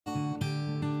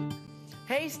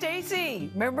Hey, Stacy,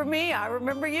 remember me? I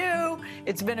remember you.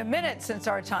 It's been a minute since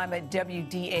our time at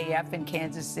WDAF in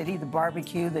Kansas City, the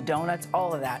barbecue, the donuts,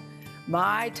 all of that.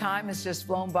 My time has just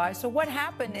flown by. So what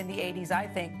happened in the 80s, I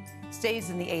think, stays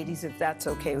in the 80s if that's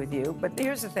okay with you. But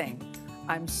here's the thing.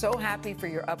 I'm so happy for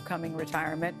your upcoming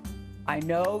retirement. I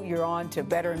know you're on to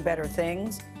better and better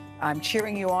things. I'm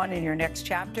cheering you on in your next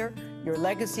chapter. Your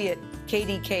legacy at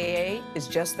KDKA is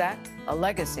just that, a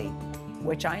legacy,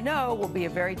 which I know will be a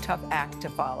very tough act to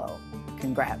follow.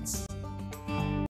 Congrats.